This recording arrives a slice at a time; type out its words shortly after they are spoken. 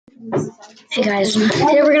Hey guys,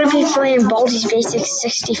 today we're gonna be playing Baldi's Basics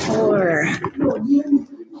 64.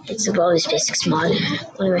 It's the Baldi's Basics mod.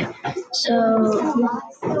 Anyway, so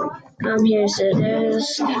here's it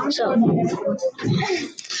is.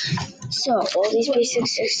 So Baldi's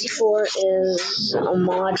Basics 64 is a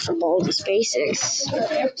mod for Baldi's Basics.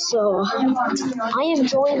 So I am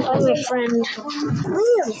joined by my friend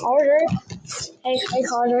Carter. Hey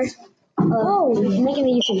Carter. I'm making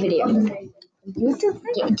a YouTube video.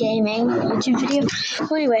 Gaming YouTube video.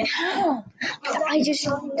 Well, anyway, I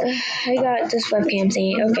got this webcam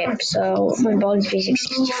thingy. Okay, so my Baldi's Basics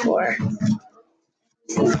 64.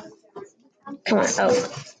 Come on,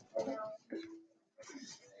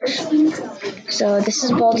 So this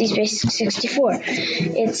is Baldi's Basics 64.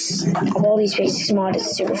 It's a Baldi's Basics mod.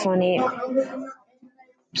 It's super funny.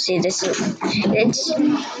 See,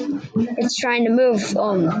 it's trying to move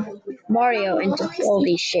Mario into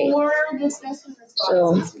Baldi's shape.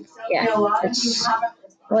 So yeah,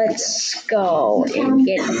 let's go and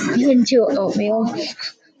get into oatmeal.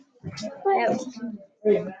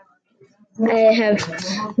 I have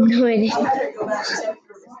no idea.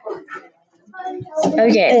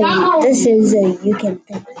 Okay. This is a you can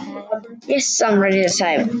think pad. Yes, I'm ready to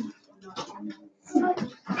type.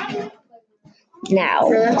 Now.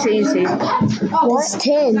 That's easy. What's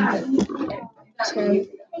 10? 10.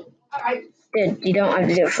 Dude, you don't have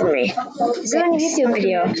to do it for me. It's on YouTube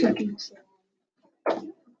video.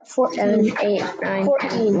 7, 8, 9,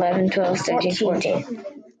 10, 11, 12, 13, 14.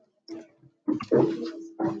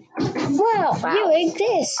 Wow, you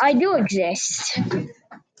exist. I do exist.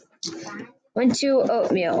 Went to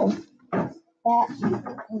oatmeal. That has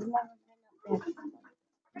never been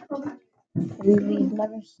up there. And we've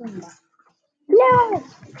never seen that. No!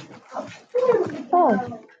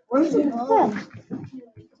 Oh. Where's the ball?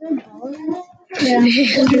 Yeah,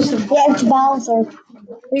 it's Bowser.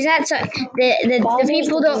 He's not so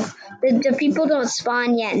the people don't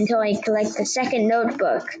spawn yet until I collect the second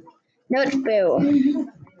notebook. Noteboo.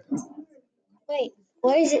 Wait,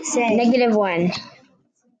 what does it say? -1.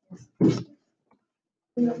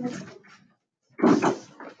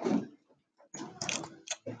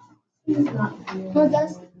 No,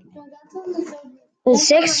 that's on the third one. The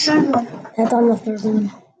 6? That's on the third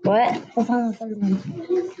one. What? That's on the third one.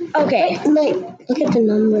 Okay. Wait, look at the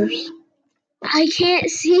numbers. I can't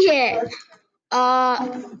see it.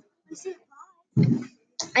 I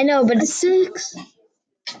know, but 6,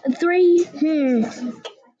 3, 2.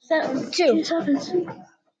 7.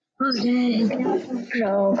 Oh, dang.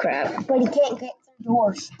 Oh crap. But you can't get through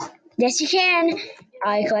doors. Yes, you can.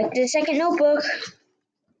 I collected a second notebook.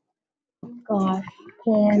 Gosh,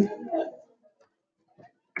 can.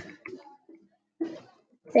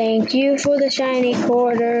 Thank you for the shiny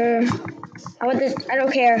quarter. I want this. I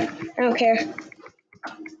don't care.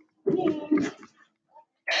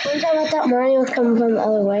 One time I thought Mario was coming from the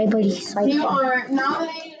other way, but he's like. You are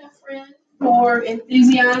nominating a friend for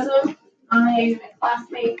enthusiasm. I am a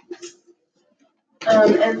classmate.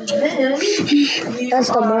 And then That's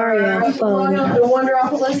the Mario phone. The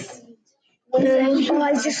Wonderopolis. Oh,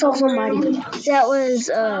 I just saw somebody. That was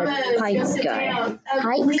Pike guy.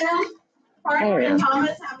 Pike? I don't know.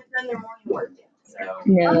 Thomas haven't done their morning work yet. So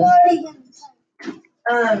No.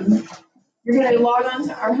 you're gonna log on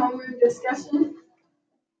to our homeroom discussion.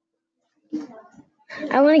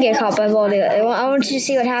 I want to get caught by Baldi. I want you to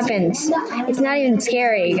see what happens. It's not even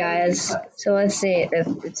scary, guys. So let's see.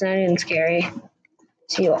 It's not even scary.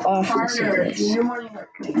 See how awful this Do is. your morning work.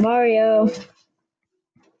 Mario.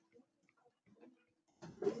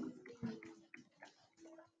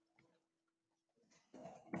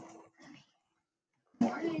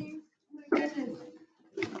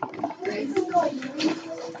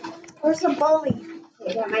 Where's the bully?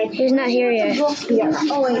 He's not here yet. Oh,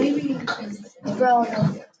 wait. Bro.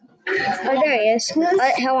 Oh, there he is.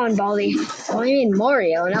 Hell on, Baldi. Oh, I mean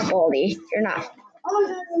Mario, not Baldi. You're not.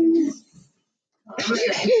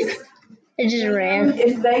 It just ran.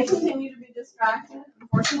 If they continue to be distracted,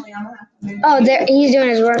 unfortunately, I'm gonna have to move. Oh, there he's doing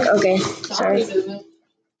his work. Okay, sorry.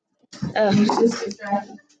 Oh, Just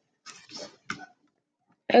distracted.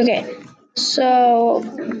 okay. So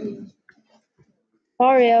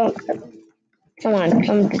Mario, come on,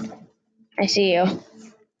 come. I see you.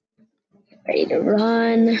 Ready to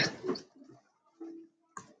run.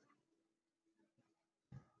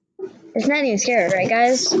 It's not even scary, right,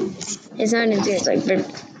 guys? It's not even scary. It's like.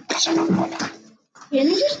 Can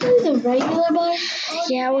you just do the regular bar?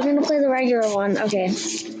 Yeah, we're gonna play the regular one. Okay,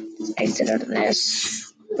 exit out of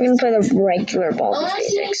this. We're gonna play the regular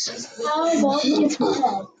Baldi's Basics. How Baldi gets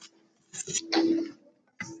fed.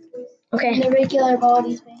 Okay. The regular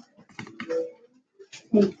Baldi's Basics.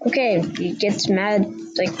 Okay, he gets mad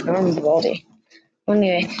like normal Baldi.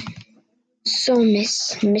 Anyway, so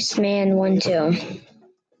Miss Man 1-2.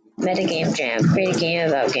 Metagame Jam. Create a game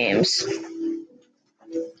about games.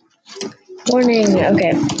 Warning,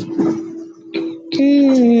 okay.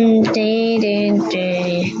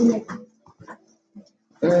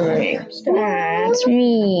 Alright, that's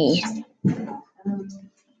me.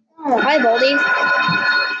 Hi, Baldi.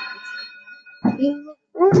 You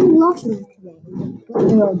were very lucky today.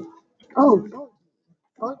 Good. Oh,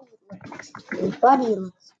 Buddy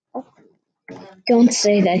looks. Don't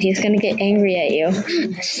say that. He's gonna get angry at you.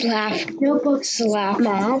 Slap. Notebook Slap.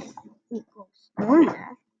 math equals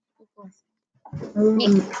math equals.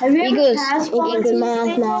 Have you ever Equals. passed Equals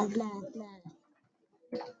math? math.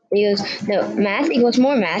 He goes, no, math equals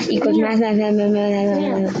more math equals math. Have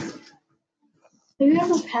you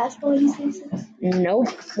ever passed all these basics? Nope.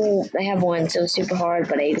 Well, I have one, so it's super hard,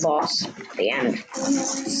 but I lost at the end.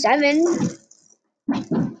 7.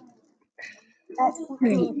 That's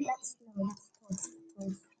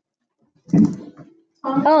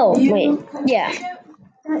Oh, wait. Yeah.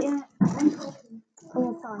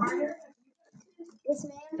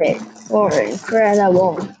 Wait.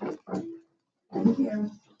 Incredible.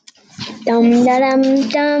 Dum da dum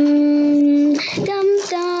dum dum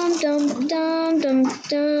dum dum dum dum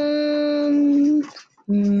dum.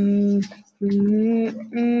 Mm, mm,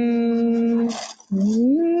 mm,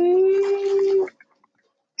 mm.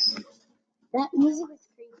 That music is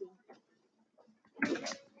creepy.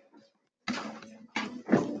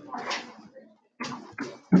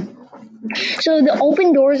 So the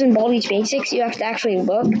open doors in Baldi's Basics, you have to actually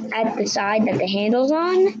look at the side that the handle's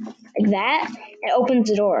on, like that. It opens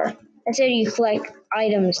the door. That's how you collect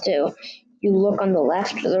items too. You look on the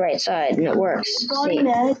left or the right side, and it works. See,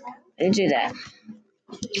 I didn't do that.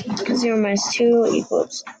 0 minus 2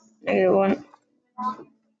 equals -1.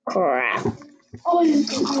 Crap.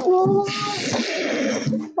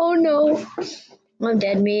 Oh no. I'm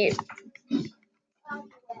dead meat.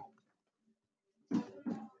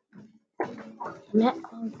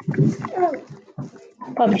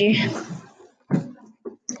 PUBG.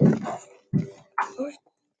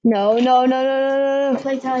 No.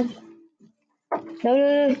 Playtime.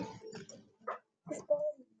 No.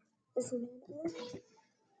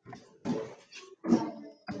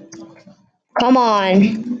 Come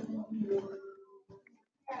on.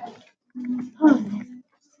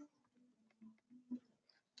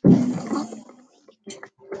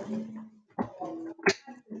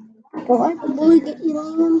 Will I bully get you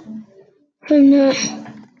on? I'm not.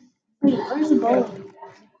 Wait, where's the ball?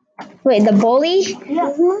 Wait, the bully?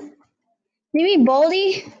 Yeah. You mean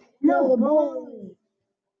Baldi? No, the ball.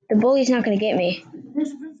 The bully's not gonna get me.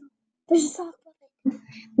 There's a sock.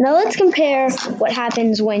 Now let's compare what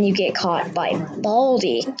happens when you get caught by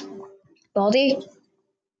Baldi. Baldi?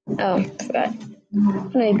 Oh, forgot.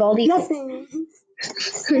 Wait, Baldi? Nothing.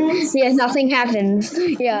 Yeah, nothing happens.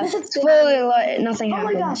 Yeah, spoiler alert, nothing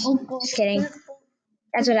happens. Just kidding.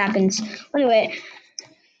 That's what happens. Anyway,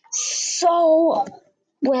 so,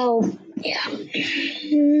 well, yeah.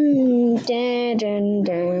 Dun, dun,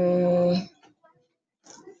 dun.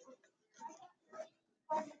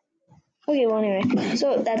 Okay, well, anyway,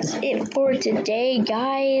 so that's it for today,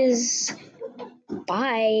 guys.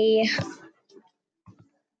 Bye.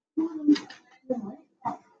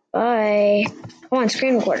 Bye. Come on,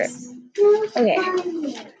 screen recorder. Okay.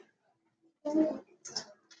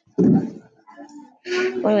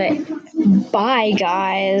 Wait. Bye,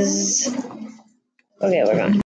 guys. Okay, we're gone.